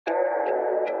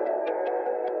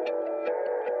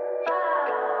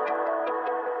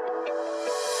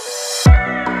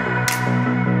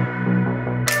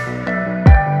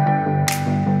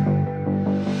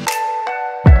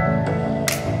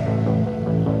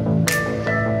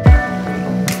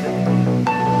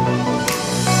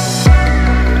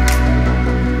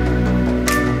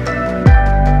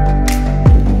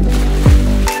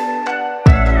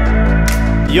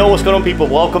Yo, what's going on, people?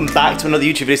 Welcome back to another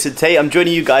YouTube video. So today I'm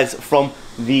joining you guys from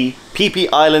the Phi Phi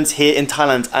Islands here in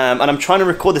Thailand, and I'm trying to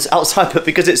record this outside, but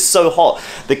because it's so hot,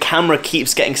 the camera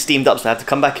keeps getting steamed up, so I have to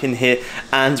come back in here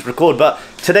and record. But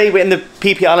today we're in the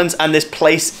Phi Phi Islands, and this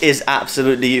place is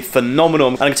absolutely phenomenal.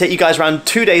 I'm going to take you guys around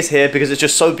 2 days here because it's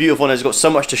just so beautiful and it's got so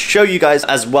much to show you guys,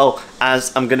 as well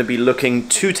as I'm going to be looking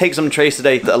to take some trades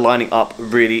today that are lining up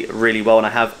really, really well. And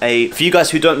I have for you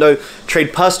guys who don't know,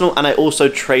 trade personal, and I also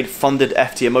trade funded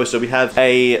FTMO. So we have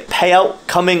a payout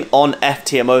coming on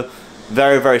FTMO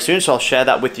very, very soon, so I'll share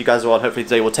that with you guys as well. Hopefully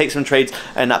today we'll take some trades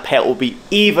and that payout will be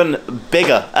even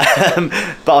bigger.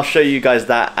 But I'll show you guys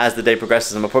that as the day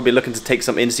progresses, and we're probably looking to take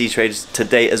some indices trades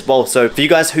today as well. So for you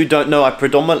guys who don't know, I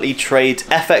predominantly trade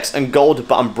FX and gold,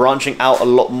 but I'm branching out a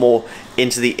lot more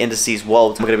into the indices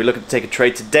world. We're going to be looking to take a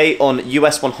trade today on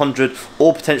US 100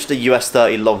 or potentially US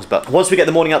 30 longs. But once we get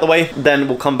the morning out the way, then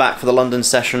we'll come back for the London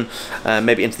session,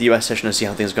 maybe into the US session, and see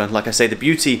how things are going. Like I say, the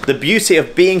beauty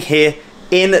of being here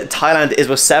in Thailand is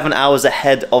we're 7 hours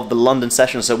ahead of the London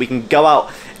session, so we can go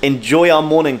out, enjoy our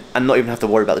morning, and not even have to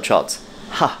worry about the charts.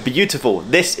 Ha, beautiful.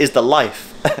 This is the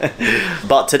life.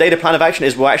 But today the plan of action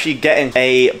is we're actually getting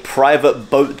a private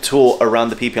boat tour around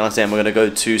the Phi Phi Islands, and we're going to go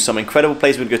to some incredible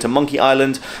places. We're going to go to Monkey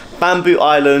Island, Bamboo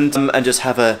Island, and just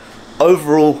have a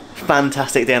overall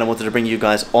fantastic day. And I wanted to bring you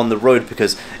guys on the road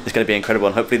because it's going to be incredible,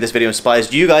 and hopefully this video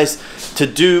inspires you guys to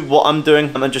do what I'm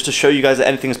doing, and just to show you guys that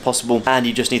anything is possible and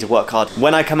you just need to work hard.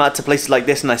 When I come out to places like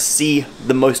this and I see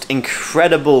the most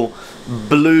incredible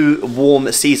blue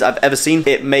warm seas I've ever seen,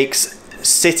 it makes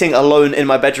sitting alone in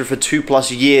my bedroom for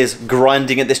 2+ years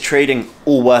grinding at this trading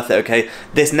all worth it. Okay,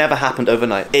 this never happened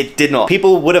overnight. It did not.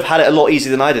 People would have had it a lot easier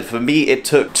than I did. For me, it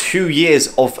took 2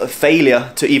 years of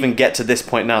failure to even get to this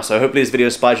point now. So hopefully this video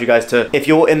inspires you guys to, if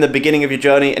you're in the beginning of your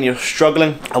journey and you're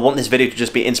struggling, I want this video to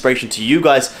just be inspiration to you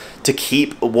guys to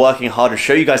keep working hard and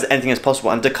show you guys that anything is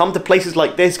possible, and to come to places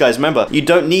like this. Guys, remember, you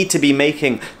don't need to be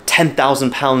making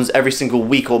 £10,000 every single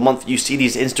week or month you see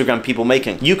these Instagram people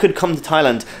making. You could come to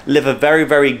Thailand, live a very,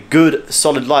 very good,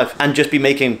 solid life, and just be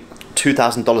making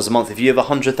 $2,000 a month. If you have a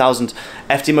 100,000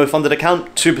 FTMO funded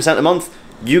account, 2% a month,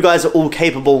 you guys are all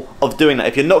capable of doing that.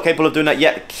 If you're not capable of doing that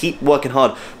yet, keep working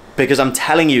hard, because I'm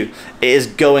telling you, it is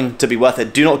going to be worth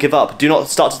it. Do not give up. Do not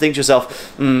start to think to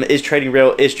yourself, is trading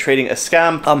real? Is trading a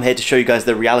scam? I'm here to show you guys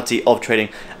the reality of trading,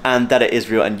 and that it is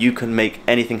real, and you can make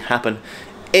anything happen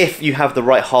if you have the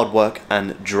right hard work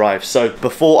and drive. So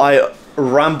before I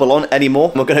ramble on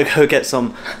anymore, we're gonna go get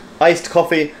some iced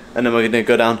coffee, and then we're gonna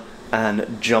go down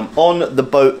and jump on the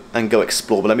boat and go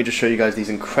explore. But let me just show you guys these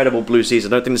incredible blue seas. I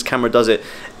don't think this camera does it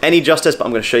any justice, but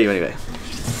I'm gonna show you anyway.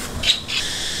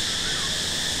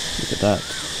 Look at that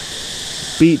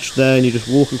beach there, and you just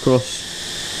walk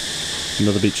across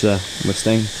another beach there, and we're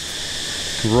staying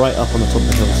right up on the top of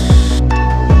the hills.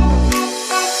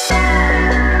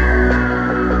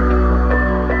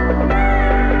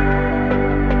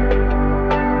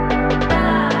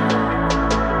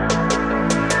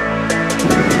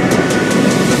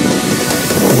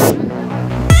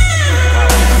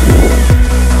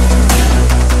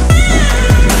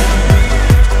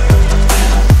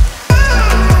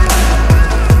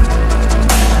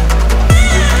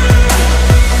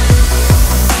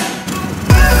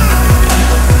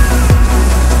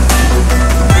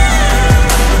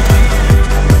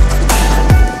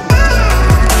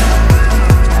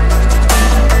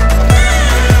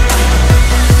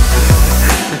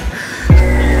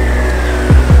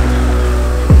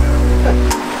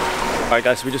 Alright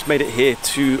guys, so we just made it here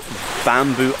to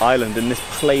Bamboo Island, and this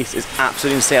place is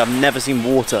absolutely insane. I've never seen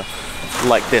water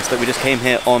like this. Like, we just came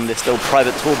here on this little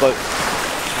private tour boat,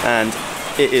 and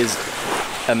it is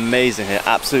amazing here.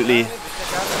 Absolutely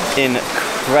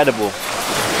incredible.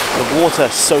 The water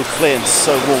is so clear and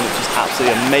so warm, which is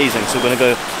absolutely amazing. So we're going to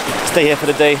go stay here for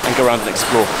the day and go around and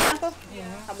explore.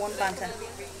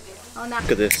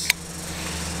 Look at this.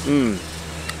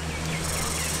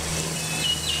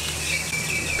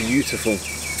 Beautiful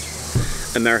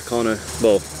Americano.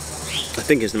 Well, I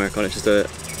think it's an Americano. It's just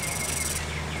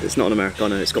it's not an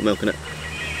Americano, it's got milk in it.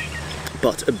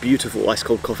 But a beautiful ice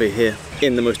cold coffee here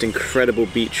in the most incredible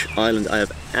beach island I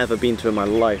have ever been to in my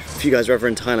life. If you guys are ever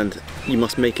in Thailand, you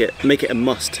must make it a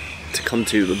must to come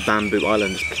to Bamboo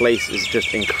Island. This place is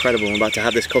just incredible. I'm about to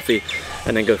have this coffee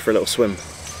and then go for a little swim.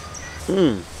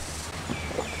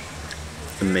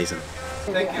 Amazing.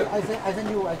 Thank you. I send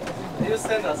you. You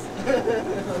send us. Okay.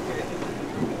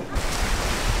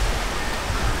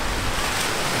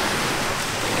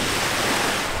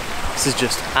 This is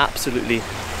just absolutely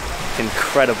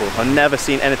incredible. I've never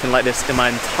seen anything like this in my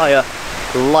entire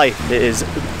life. It is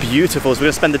beautiful. So we're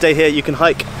gonna spend the day here. You can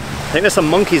hike. I think there's some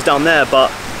monkeys down there,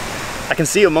 but I can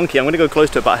see a monkey. I'm gonna go close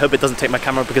to it, but I hope it doesn't take my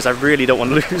camera because I really don't want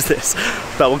to lose this.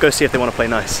 But we'll go see if they want to play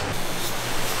nice.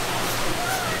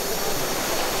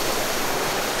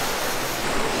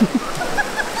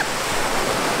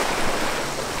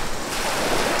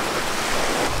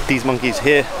 These monkeys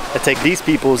here, they take these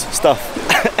people's stuff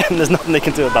and there's nothing they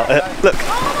can do about it. Look,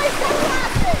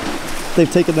 they've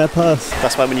taken their purse.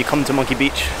 That's why when you come to Monkey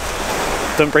Beach,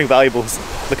 don't bring valuables.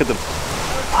 Look at them.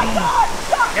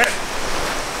 Get it.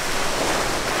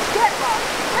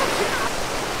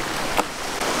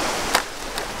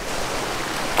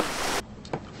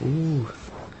 Ooh,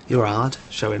 you're hard,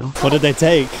 showing off. What did they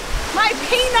take? My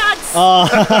peanuts! Oh.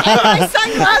 And my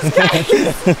sunglass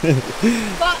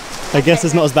case! But I guess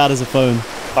it's not as bad as a phone.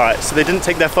 Alright, so they didn't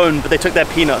take their phone, but they took their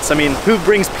peanuts. I mean, who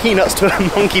brings peanuts to a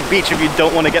monkey beach if you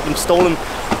don't want to get them stolen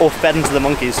or fed into the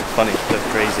monkeys? Funny, but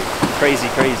crazy. Crazy,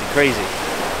 crazy, crazy.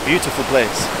 Beautiful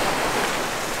place.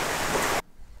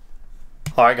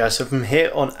 Alright guys, so from here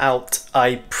on out,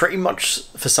 I pretty much,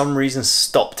 for some reason,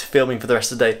 stopped filming for the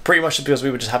rest of the day. Pretty much because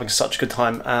we were just having such a good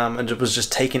time and it was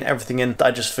just taking everything in that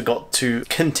I just forgot to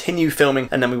continue filming.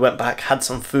 And then we went back, had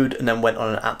some food, and then went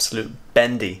on an absolute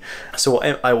bendy. So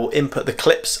I will input the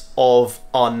clips of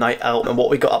our night out and what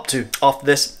we got up to after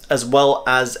this, as well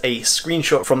as a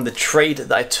screenshot from the trade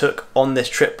that I took on this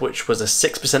trip, which was a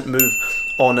 6% move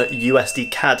on USD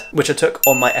CAD, which I took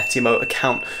on my FTMO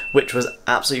account, which was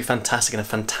absolutely fantastic and a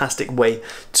fantastic way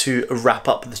to wrap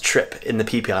up the trip in the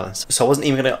Phi Phi Islands. So I wasn't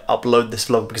even going to upload this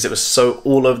vlog because it was so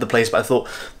all over the place, but I thought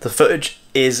the footage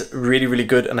is really, really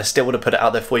good and I still want to put it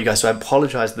out there for you guys. So I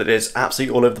apologize that it's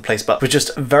absolutely all over the place, but we're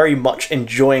just very much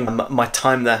enjoying my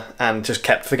time there and just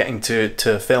kept forgetting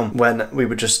to film when we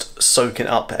were just soaking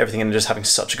up everything and just having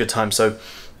such a good time. So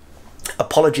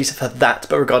apologies for that,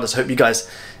 but regardless, I hope you guys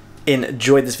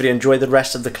enjoyed this video, enjoy the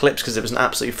rest of the clips because it was an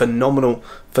absolutely phenomenal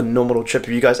trip. If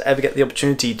you guys ever get the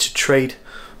opportunity to trade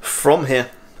from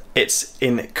here, it's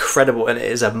incredible and it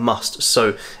is a must.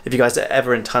 So if you guys are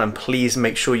ever in Thailand, please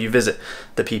make sure you visit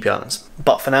the Phi Phi Islands.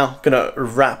 But for now, gonna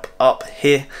wrap up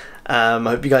here. I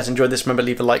hope you guys enjoyed this. Remember,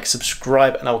 leave a like,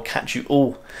 subscribe, and I will catch you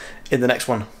all in the next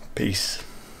one. Peace.